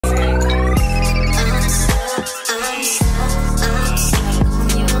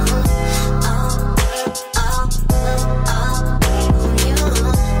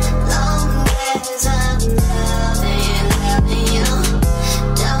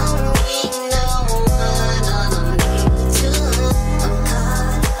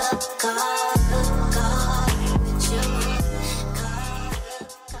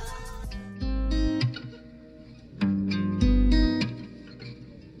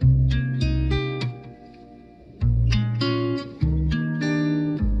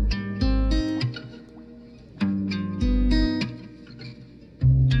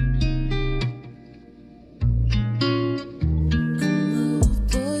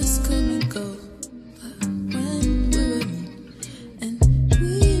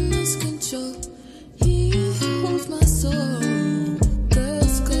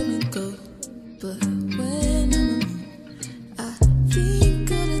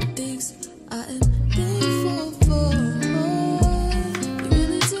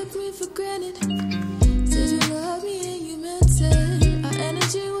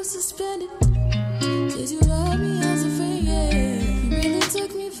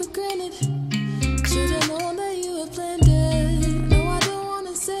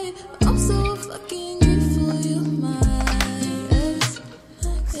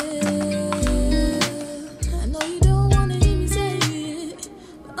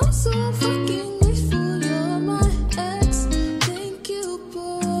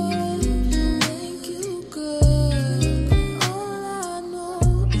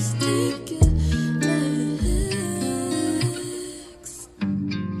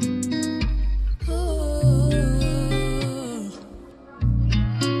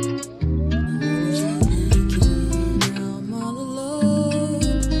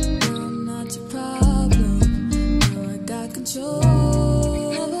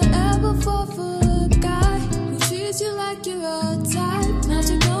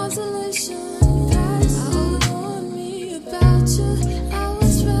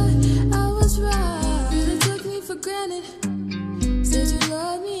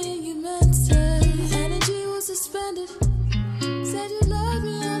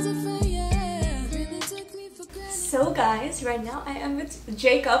So guys, right now I am with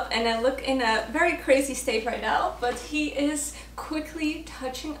Jacob and I look in a very crazy state right now, but he is quickly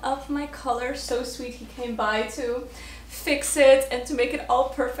touching up my color. So sweet, he came by to fix it and to make it all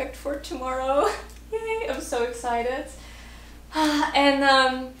perfect for tomorrow. Yay, I'm so excited.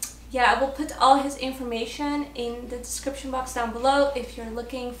 And yeah, I will put all his information in the description box down below if you're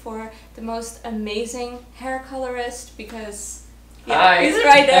looking for the most amazing hair colorist, because yeah, he's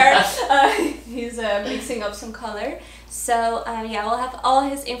right there. He's mixing up some color. So yeah, we'll have all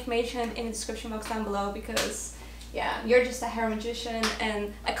his information in the description box down below, because yeah, you're just a hair magician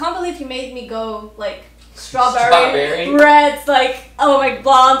and I can't believe you made me go like strawberry, red, like, oh my,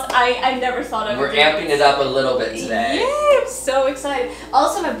 blonde. I never thought I would. We're amping it up a little bit today. Yeah, I'm so excited.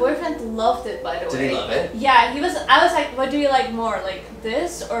 Also, my boyfriend loved it, by the way. Did he love it? Yeah, I was like, what do you like more, like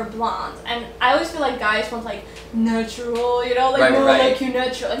this or blonde? And I always feel like guys want like natural, you know, like more like you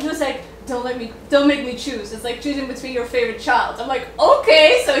natural. And he was like, don't make me choose. It's like choosing between your favorite child. I'm like,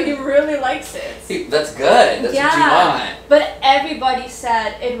 okay, so he really likes it. That's good. That's what you want. But everybody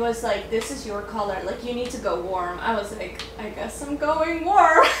said it was like, this is your color. Like, you need to go warm. I was like, I guess I'm going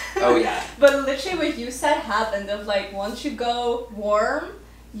warm. Oh yeah. But literally what you said happened, of like, once you go warm,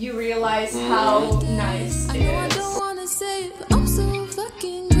 you realize how nice it is. I don't wanna say it, but I'm so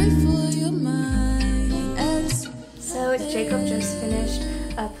fucking grateful you're mine. So Jacob just finished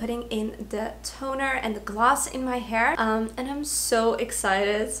putting in the toner and the gloss in my hair, and I'm so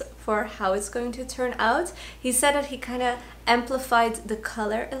excited for how it's going to turn out. He said that he kind of amplified the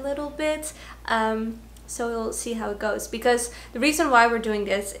color a little bit, so we'll see how it goes. Because the reason why we're doing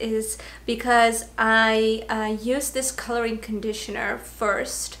this is because I used this coloring conditioner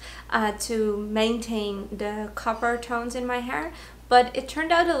first to maintain the copper tones in my hair, but it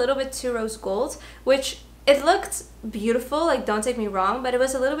turned out a little bit too rose gold, which it looked beautiful, like, don't take me wrong, but it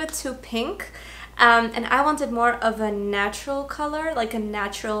was a little bit too pink, and I wanted more of a natural color, like a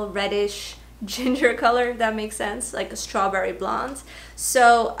natural reddish ginger color, if that makes sense, like a strawberry blonde.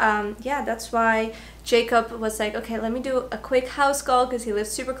 So yeah, that's why Jacob was like, okay, let me do a quick house call, because he lives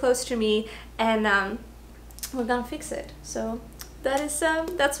super close to me, and we're gonna fix it. So that's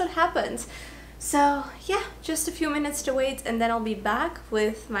what happened. So yeah, just a few minutes to wait, and then I'll be back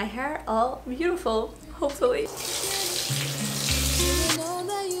with my hair all beautiful, hopefully.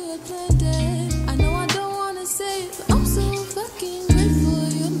 I know I don't wanna say it, but I'm so fucking grateful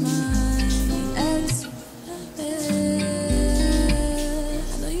you're mine. I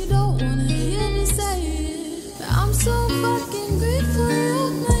know you don't wanna hear me say it, but I'm so fucking grateful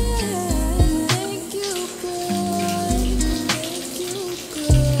you're mine. Thank you, girl. Thank you,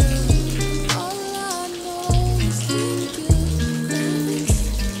 girl. All I know is thank you.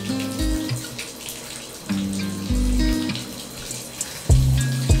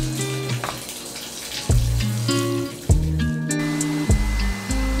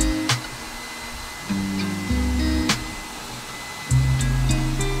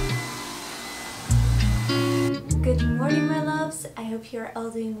 Good morning, my loves. I hope you're all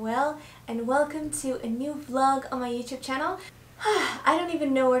doing well, and welcome to a new vlog on my YouTube channel. I don't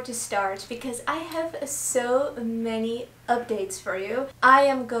even know where to start because I have so many updates for you. I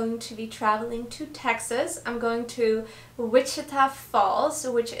am going to be traveling to Texas. I'm going to Wichita Falls,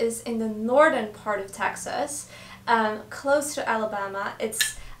 which is in the northern part of Texas, close to Alabama.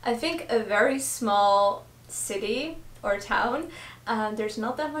 It's, I think, a very small city or town. There's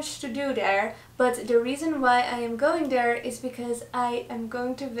not that much to do there, but the reason why I am going there is because I am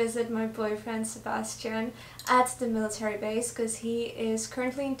going to visit my boyfriend Sebastian at the military base, because he is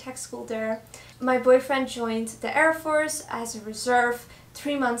currently in tech school there. My boyfriend joined the Air Force as a reserve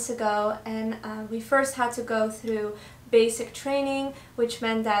 3 months ago, and we first had to go through basic training, which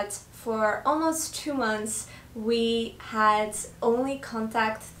meant that for almost 2 months we had only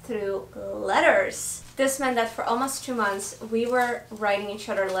contact through letters. This meant that for almost 2 months we were writing each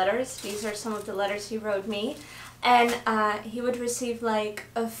other letters. These are some of the letters he wrote me, and he would receive like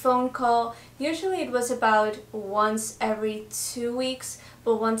a phone call. Usually it was about once every 2 weeks,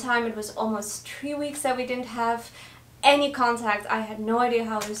 but one time it was almost 3 weeks that we didn't have any contact. I had no idea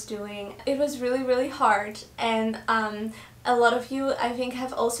how I was doing. It was really, really hard, and a lot of you, I think,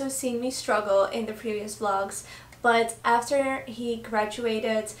 have also seen me struggle in the previous vlogs. But after he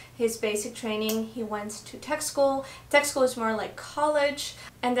graduated his basic training, he went to tech school. Tech school is more like college,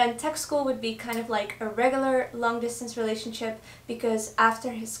 and then tech school would be kind of like a regular long-distance relationship, because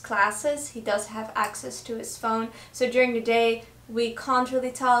after his classes he does have access to his phone. So during the day we can't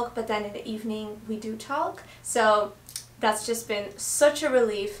really talk, but then in the evening we do talk. So that's just been such a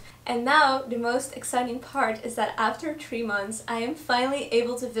relief. And now the most exciting part is that after 3 months I am finally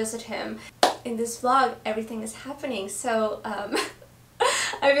able to visit him. in this vlog everything is happening. So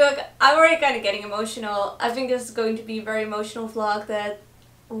I feel like I'm already kind of getting emotional. I think this is going to be a very emotional vlog that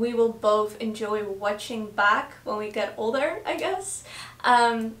we will both enjoy watching back when we get older, I guess.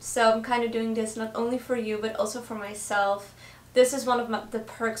 So I'm kind of doing this not only for you but also for myself. This is one of the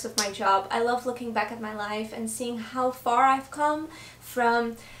perks of my job. I love looking back at my life and seeing how far I've come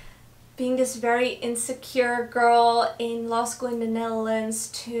from being this very insecure girl in law school in the Netherlands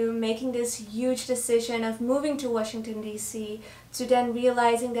to making this huge decision of moving to Washington DC, to then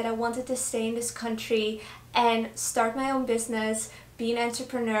realizing that I wanted to stay in this country and start my own business, be an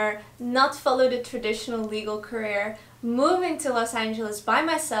entrepreneur, not follow the traditional legal career, moving to Los Angeles by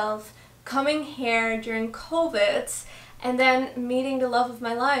myself, coming here during COVID, and then meeting the love of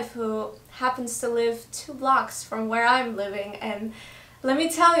my life who happens to live 2 blocks from where I'm living. And let me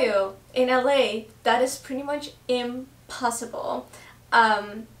tell you, in LA, that is pretty much impossible.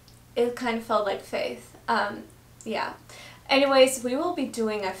 It kind of felt like faith. Yeah. Anyways, we will be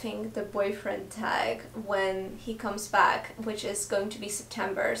doing, I think, the boyfriend tag when he comes back, which is going to be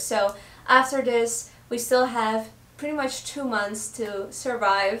September. So after this, we still have pretty much 2 months to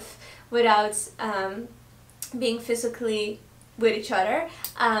survive without being physically with each other.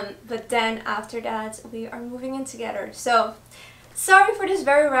 But then after that, we are moving in together. So sorry for this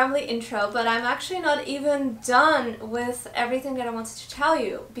very rambly intro, but I'm actually not even done with everything that I wanted to tell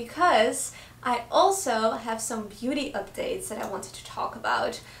you, because I also have some beauty updates that I wanted to talk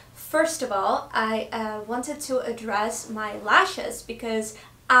about. First of all, I wanted to address my lashes, because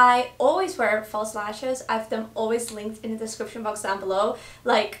I always wear false lashes. I have them always linked in the description box down below.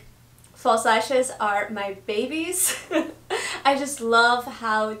 Like, false lashes are my babies. I just love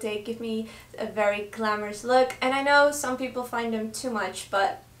how they give me a very glamorous look, and I know some people find them too much,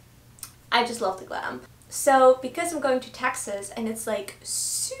 but I just love the glam. So because I'm going to Texas and it's like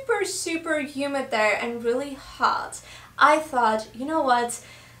super humid there and really hot, I thought, you know what,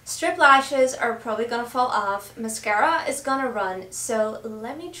 strip lashes are probably gonna fall off, mascara is gonna run, so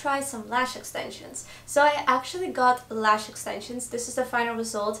let me try some lash extensions. So I actually got lash extensions. This is the final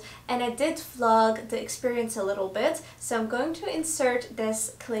result, and I did vlog the experience a little bit, so I'm going to insert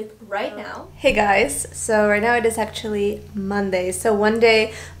this clip right now. Hey guys, so right now it is actually Monday, so one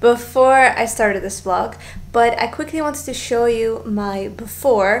day before I started this vlog, but I quickly wanted to show you my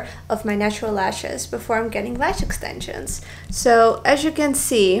before of my natural lashes before I'm getting lash extensions. So as you can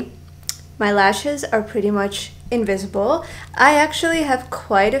see, my lashes are pretty much invisible. I actually have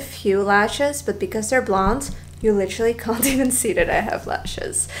quite a few lashes, but because they're blonde, you literally can't even see that I have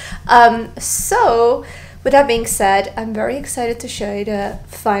lashes. So with that being said, I'm very excited to show you the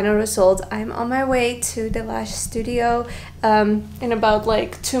final result. I'm on my way to the lash studio. In about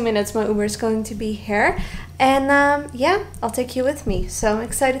like 2 minutes my Uber is going to be here, and yeah, I'll take you with me. So I'm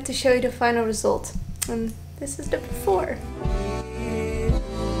excited to show you the final result. And this is the before.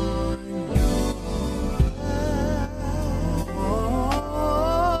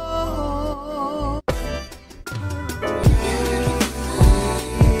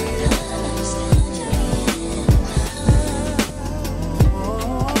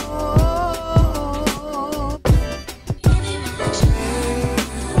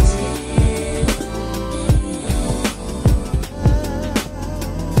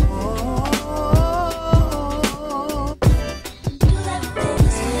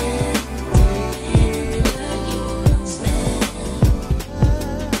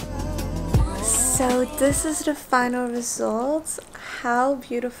 So this is the final result. How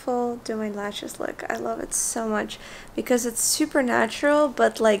beautiful do my lashes look? I love it so much because it's super natural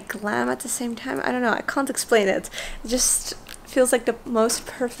but like glam at the same time. I don't know, I can't explain it. It just feels like the most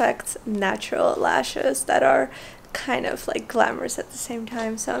perfect natural lashes that are kind of like glamorous at the same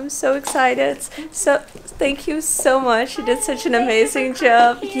time. So I'm so excited. So thank you so much. You did such an amazing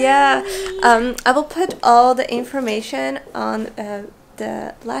job. Yeah. I will put all the information on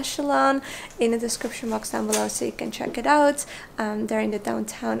the lash salon in the description box down below, so you can check it out. They're in the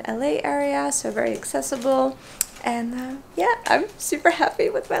downtown LA area, so very accessible. And yeah, I'm super happy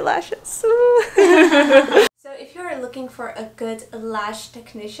with my lashes. So if you're looking for a good lash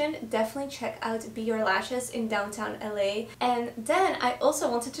technician, definitely check out Be Your Lashes in downtown LA. And then I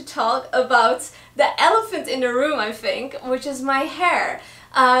also wanted to talk about the elephant in the room, I think, which is my hair.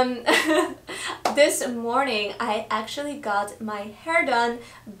 This morning I actually got my hair done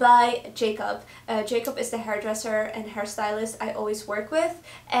by Jacob. Jacob is the hairdresser and hairstylist I always work with,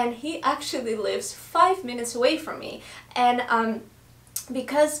 and he actually lives 5 minutes away from me. And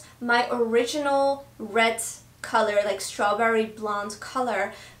because my original red color, like strawberry blonde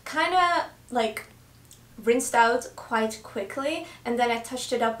color, kind of like rinsed out quite quickly, and then I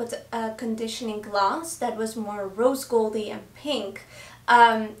touched it up with a conditioning gloss that was more rose goldy and pink.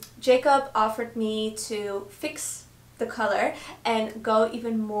 Jacob offered me to fix the color and go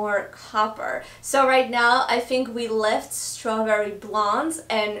even more copper. So right now I think we left strawberry blonde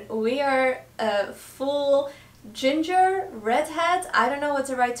and we are a full ginger redhead. I don't know what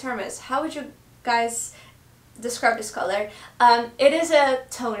the right term is. How would you guys describe this color? It is a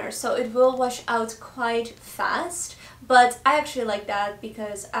toner, so it will wash out quite fast, but I actually like that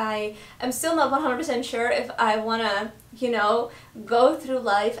because I am still not 100% sure if I wanna, you know, go through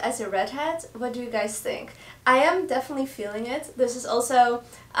life as a redhead. What do you guys think? I am definitely feeling it. This is also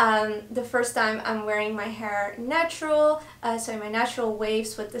the first time I'm wearing my hair natural, so my natural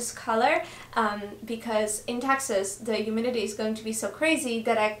waves with this color, because in Texas the humidity is going to be so crazy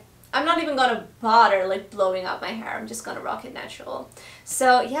that I'm not even gonna bother like blowing out my hair. I'm just gonna rock it natural.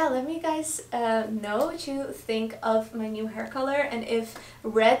 So yeah, let me guys know what you think of my new hair color and if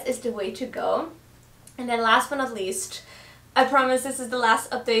red is the way to go. And then last but not least, I promise this is the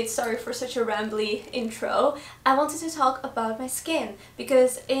last update, sorry for such a rambly intro. I wanted to talk about my skin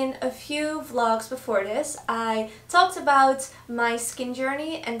because in a few vlogs before this I talked about my skin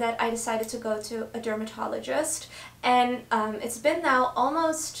journey and that I decided to go to a dermatologist, and it's been now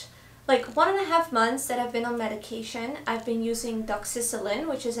almost like 1.5 months that I've been on medication. I've been using doxycycline,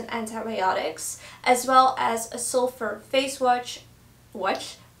 which is an antibiotics, as well as a sulfur face wash,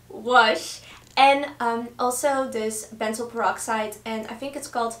 and also this benzoyl peroxide, and I think it's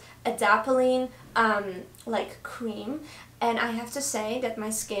called adapalene like cream. And I have to say that my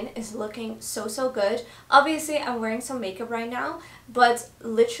skin is looking so good. Obviously I'm wearing some makeup right now, but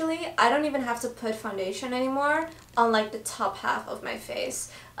literally I don't even have to put foundation anymore on like the top half of my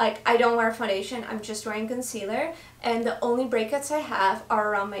face. Like I don't wear foundation, I'm just wearing concealer, and the only breakouts I have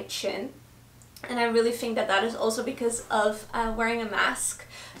are around my chin. And I really think that that is also because of wearing a mask.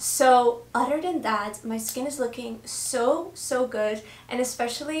 So other than that, my skin is looking so good, and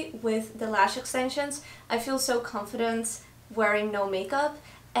especially with the lash extensions, I feel so confident wearing no makeup.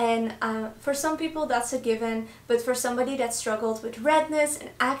 And for some people that's a given, but for somebody that struggled with redness and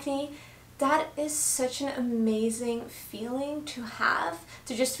acne, that is such an amazing feeling to have,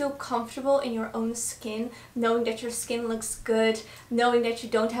 to just feel comfortable in your own skin, knowing that your skin looks good, knowing that you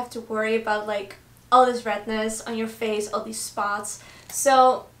don't have to worry about like all this redness on your face, all these spots.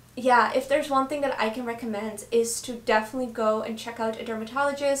 So yeah, if there's one thing that I can recommend is to definitely go and check out a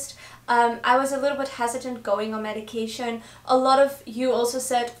dermatologist. I was a little bit hesitant going on medication. A lot of you also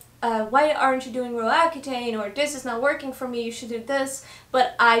said, why aren't you doing Roaccutane, or this is not working for me, you should do this.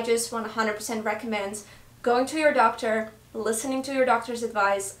 But I just 100% recommend going to your doctor, listening to your doctor's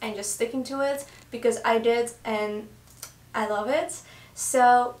advice, and just sticking to it, because I did and I love it.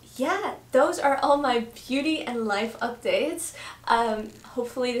 So yeah, those are all my beauty and life updates.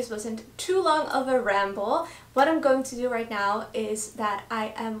 Hopefully this wasn't too long of a ramble. What I'm going to do right now is that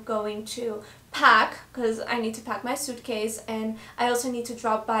I am going to pack, because I need to pack my suitcase, and I also need to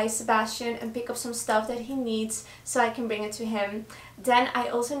drop by Sebastian and pick up some stuff that he needs so I can bring it to him. Then I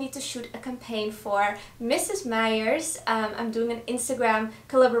also need to shoot a campaign for Mrs. Meyers. I'm doing an Instagram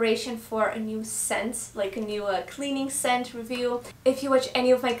collaboration for a new scent, like a new cleaning scent review. If you watch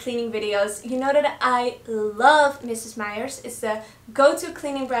any of my cleaning videos, you know that I love Mrs. Meyers. It's the go-to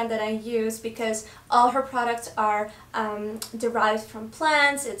cleaning brand that I use because all her products are derived from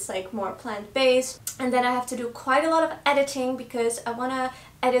plants. It's like more plant-based. And then I have to do quite a lot of editing because I want to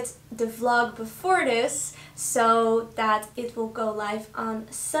edit the vlog before this so that it will go live on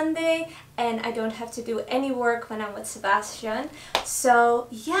Sunday and I don't have to do any work when I'm with Sebastian. So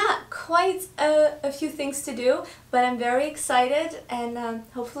yeah, quite a few things to do, but I'm very excited, and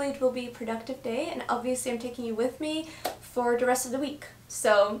hopefully it will be a productive day, and obviously I'm taking you with me for the rest of the week.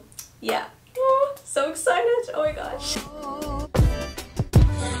 So yeah, so excited, oh my gosh.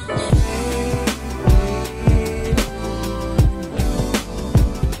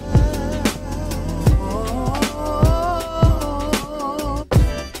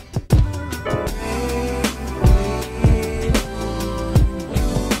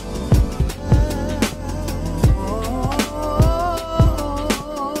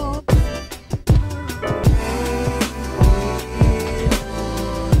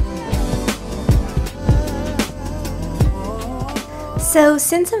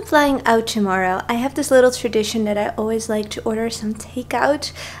 since I'm flying out tomorrow, I have this little tradition that I always like to order some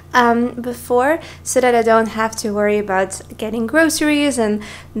takeout before, so that I don't have to worry about getting groceries and,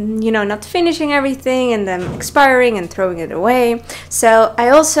 you know, not finishing everything and then expiring and throwing it away. So I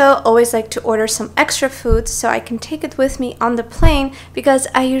also always like to order some extra food so I can take it with me on the plane, because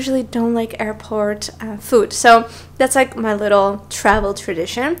I usually don't like airport food. So that's like my little travel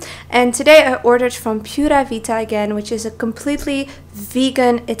tradition. And today I ordered from Pura Vita again, which is a completely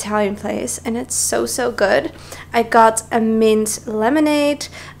vegan Italian place, and it's so good. I got a mint lemonade,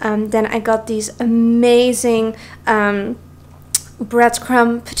 then I got these amazing breadcrumb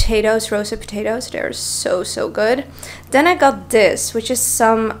potatoes, roasted potatoes. They're so good. Then I got this, which is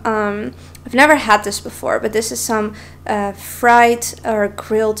some I've never had this before, but this is some fried or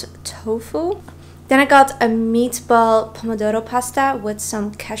grilled tofu. Then I got a meatball pomodoro pasta with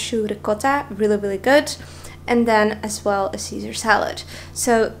some cashew ricotta, really good. And then as well a Caesar salad.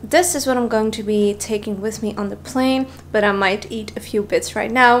 So this is what I'm going to be taking with me on the plane, but I might eat a few bits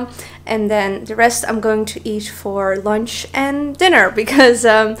right now, and then the rest I'm going to eat for lunch and dinner, because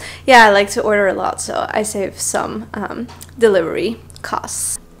yeah, I like to order a lot, so I save some delivery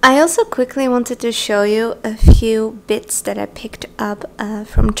costs. I also quickly wanted to show you a few bits that I picked up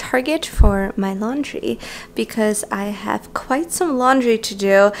from Target for my laundry, because I have quite some laundry to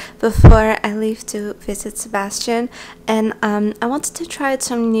do before I leave to visit Sebastian, and I wanted to try out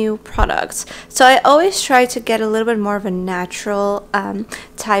some new products. So I always try to get a little bit more of a natural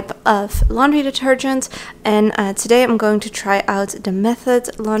type of laundry detergent, and today I'm going to try out the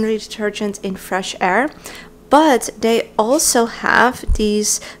Method laundry detergent in Fresh Air. But they also have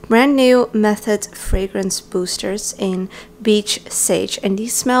these brand new Method fragrance boosters in Beach Sage, and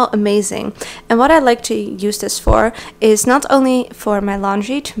these smell amazing. And what I like to use this for is not only for my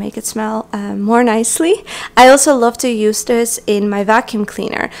laundry to make it smell more nicely, I also love to use this in my vacuum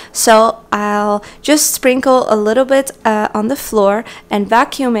cleaner. So I'll just sprinkle a little bit on the floor and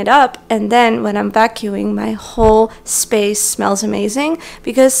vacuum it up, and then when I'm vacuuming, my whole space smells amazing,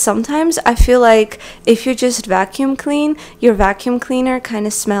 because sometimes I feel like if you just vacuum clean, your vacuum cleaner kind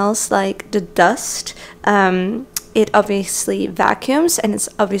of smells like the dust. It obviously vacuums, and it's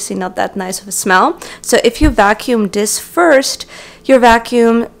obviously not that nice of a smell. So if you vacuum this first, your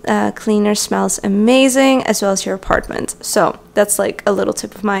vacuum cleaner smells amazing, as well as your apartment. So that's like a little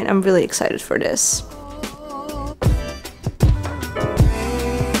tip of mine. I'm really excited for this.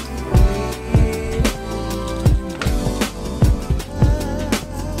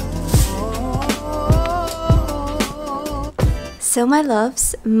 So my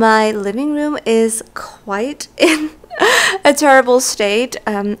loves, my living room is quite in a terrible state.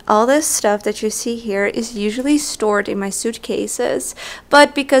 All this stuff that you see here is usually stored in my suitcases,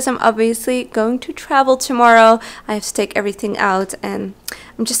 but because I'm obviously going to travel tomorrow, I have to take everything out, and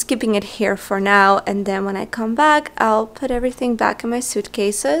I'm just keeping it here for now, and then when I come back, I'll put everything back in my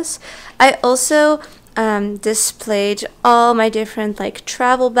suitcases. I also displayed all my different like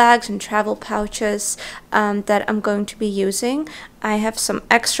travel bags and travel pouches that I'm going to be using. I have some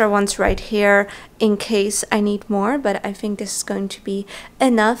extra ones right here in case I need more, but I think this is going to be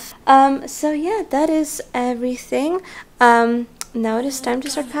enough. So yeah, that is everything. Now it is time to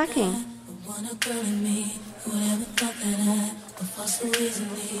start packing. Whoever thought that I would fall so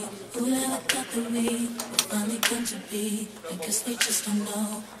easily? Whoever thought that we would finally come to be? I guess they just don't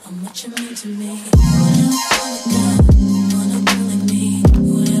know how much you mean to me. Whoever thought that I wanna be like me?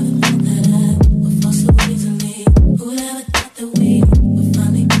 Whoever thought that I would fall so easily? Whoever thought that we would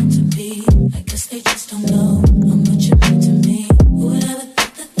finally come to be? I guess they just don't know how much you mean to me. Whoever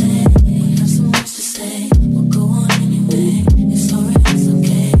thought that they would have so much to say? We'll go on anyway. It's alright, it's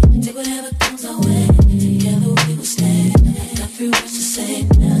okay. Take whatever comes our way. Together we will stay. Got 3 words to say,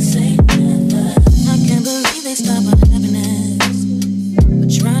 now say never. I can't believe they stop our happiness, but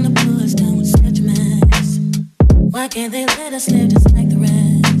trying to pull us down with judgments. Why can't they let us live just like the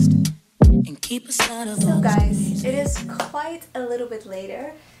rest and keep us out of all? So guys, it is quite a little bit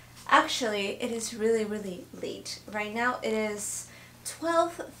later. Actually, it is really late. Right now it is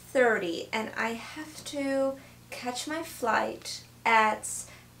 12:30, and I have to catch my flight at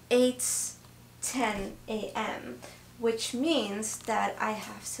 8:10 a.m., which means that I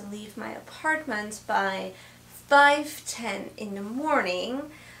have to leave my apartment by 5:10 in the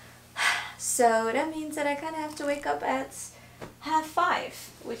morning. So that means that I kind of have to wake up at 4:30,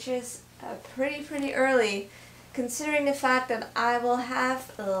 which is pretty early, considering the fact that I will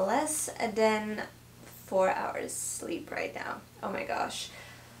have less than 4 hours sleep right now. Oh my gosh.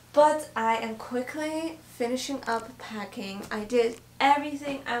 But I am quickly finishing up packing. I did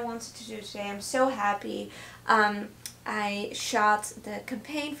everything I wanted to do today. I'm so happy. I shot the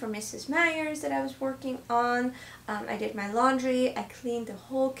campaign for Mrs. Myers that I was working on. I did my laundry. I cleaned the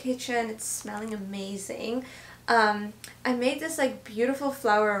whole kitchen. It's smelling amazing. I made this like beautiful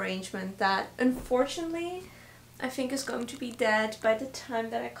flower arrangement that unfortunately I think is going to be dead by the time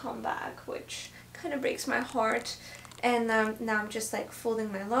that I come back, which kind of breaks my heart. And now I'm just like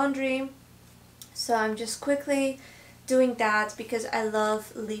folding my laundry. So I'm just quickly doing that because I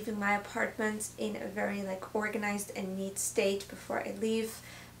love leaving my apartment in a very like organized and neat state before I leave,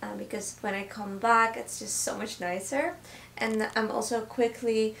 because when I come back it's just so much nicer. And I'm also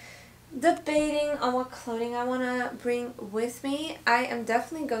quickly debating on what clothing I want to bring with me. I am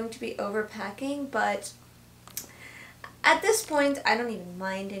definitely going to be overpacking, but at this point I don't even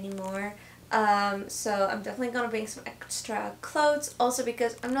mind anymore. So I'm definitely gonna bring some extra clothes, also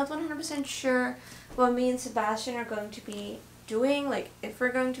because I'm not 100% sure what me and Sebastian are going to be doing, like if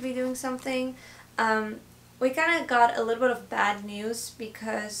we're going to be doing something. We kind of got a little bit of bad news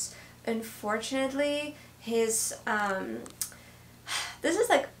because unfortunately his this is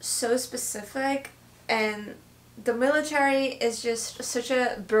like so specific, and the military is just such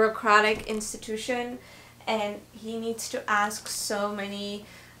a bureaucratic institution, and he needs to ask so many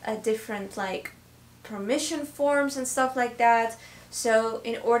different like permission forms and stuff like that. So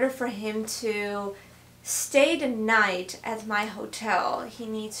in order for him to stay the night at my hotel, he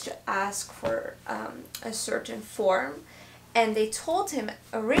needs to ask for a certain form, and they told him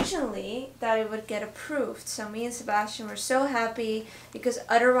originally that it would get approved. So me and Sebastian were so happy because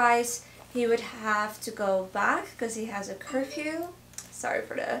otherwise he would have to go back because he has a curfew. Sorry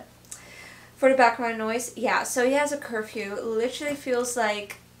for the background noise. Yeah, so he has a curfew. It literally feels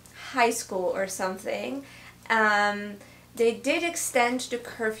like high school or something. They did extend the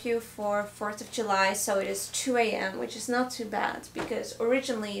curfew for 4th of July, so it is 2 a.m., which is not too bad because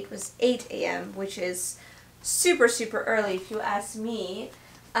originally it was 8 a.m., which is super, super early if you ask me.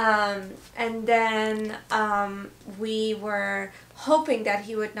 And then we were hoping that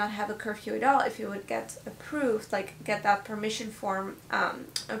he would not have a curfew at all if he would get approved, like get that permission form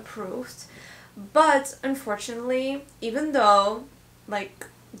approved. But unfortunately, even though like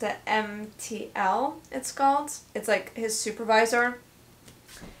the MTL, it's called, it's like his supervisor,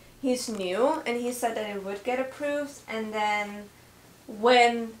 he's new, and he said that it would get approved, and then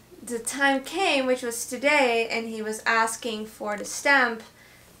when the time came, which was today, and he was asking for the stamp,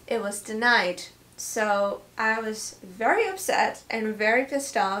 it was denied. So I was very upset and very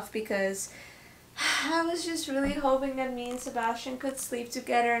pissed off because I was just really hoping that me and Sebastian could sleep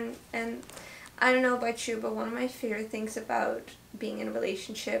together, and I don't know about you, but one of my favorite things about being in a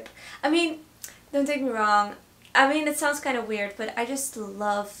relationship, I mean, don't take me wrong, I mean, it sounds kind of weird, but I just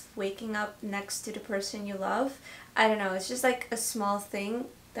love waking up next to the person you love. I don't know, it's just like a small thing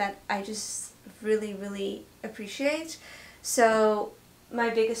that I just really, really appreciate. So my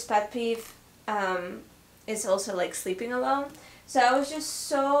biggest pet peeve is also like sleeping alone. So I was just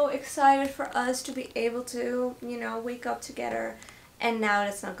so excited for us to be able to, you know, wake up together, and now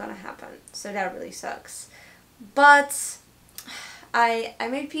that's not gonna happen. So that really sucks. But I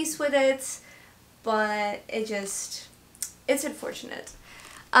made peace with it, but it's unfortunate.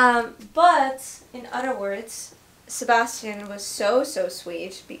 But in other words, Sebastian was so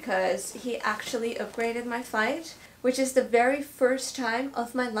sweet because he actually upgraded my flight, which is the very first time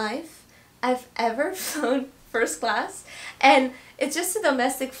of my life I've ever flown first class. And it's just a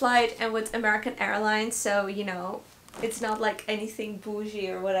domestic flight and with American Airlines, so you know, it's not like anything bougie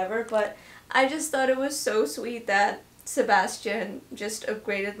or whatever, but I just thought it was so sweet that Sebastian just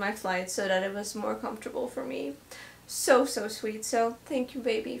upgraded my flight so that it was more comfortable for me. So sweet. So thank you,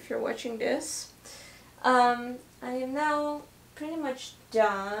 baby, if you're watching this. I am now pretty much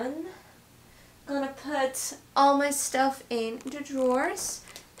done. Gonna put all my stuff in the drawers,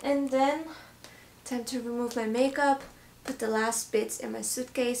 and then time to remove my makeup, put the last bits in my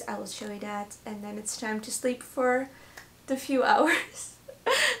suitcase. I will show you that, and then it's time to sleep for the few hours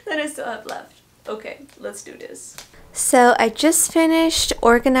that I still have left. Okay, let's do this. So I just finished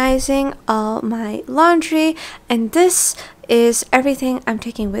organizing all my laundry, and this is everything I'm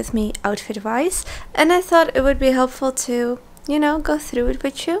taking with me outfit wise, and I thought it would be helpful to, you know, go through it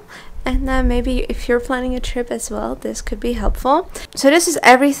with you, and maybe if you're planning a trip as well, this could be helpful. So this is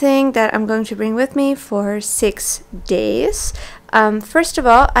everything that I'm going to bring with me for 6 days. First of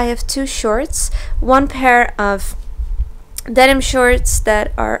all, I have 2 shorts, one pair of denim shorts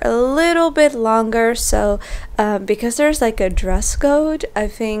that are a little bit longer, so because there's like a dress code, I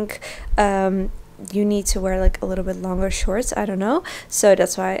think you need to wear like a little bit longer shorts, I don't know, so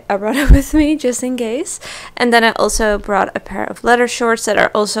that's why I brought it with me just in case. And then I also brought a pair of leather shorts that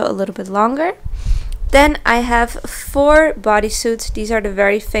are also a little bit longer. Then I have 4 bodysuits. These are the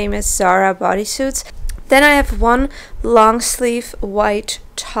very famous Zara bodysuits. Then I have one long sleeve white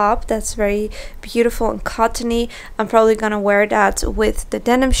top that's very beautiful and cottony. I'm probably gonna wear that with the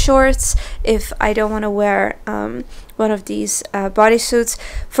denim shorts if I don't want to wear one of these bodysuits.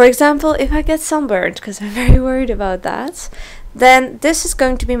 For example, if I get sunburned, because I'm very worried about that. Then this is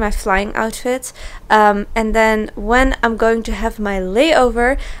going to be my flying outfit, and then when I'm going to have my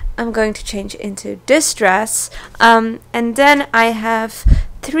layover, I'm going to change into this dress, and then I have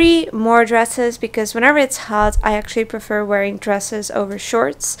 3 more dresses, because whenever it's hot I actually prefer wearing dresses over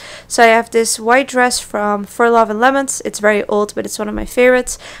shorts. So I have this white dress from For Love and Lemons. It's very old, but it's one of my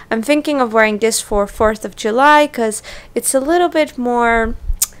favorites. I'm thinking of wearing this for 4th of July because it's a little bit more,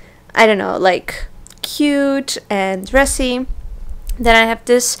 I don't know, like cute and dressy. Then I have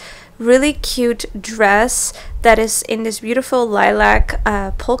this really cute dress that is in this beautiful lilac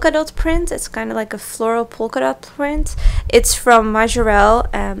polka dot print. It's kind of like a floral polka dot print. It's from Majorelle,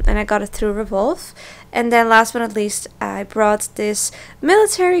 and I got it through Revolve. And then last but not least, I brought this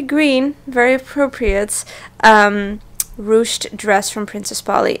military green, very appropriate, ruched dress from Princess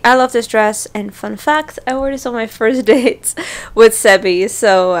Polly. I love this dress, and fun fact, I wore this on my first date with Sebi,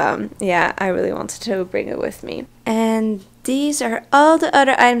 so yeah, I really wanted to bring it with me. And these are all the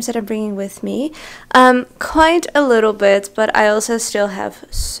other items that I'm bringing with me. Quite a little bit, but I also still have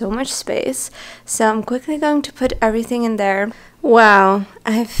so much space, so I'm quickly going to put everything in there. Wow,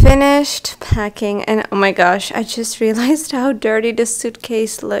 I finished packing, and oh my gosh, I just realized how dirty this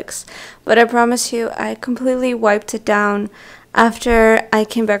suitcase looks. But I promise you, I completely wiped it down after I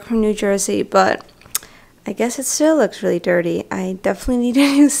came back from New Jersey, but I guess it still looks really dirty. I definitely need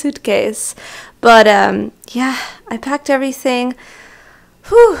a new suitcase. But yeah, I packed everything.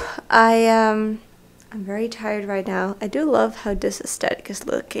 Whew, I'm very tired right now. I do love how this aesthetic is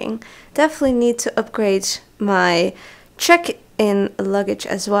looking. Definitely need to upgrade my check-in luggage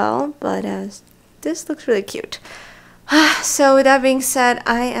as well, but this looks really cute. So with that being said,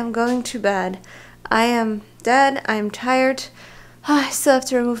 I am going to bed. I am dead. I am tired. I still have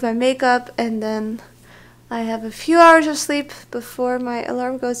to remove my makeup, and then I have a few hours of sleep before my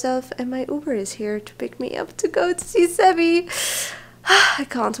alarm goes off, and my Uber is here to pick me up to go to see Sebi. I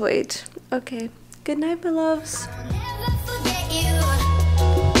can't wait. Okay, good night, my loves.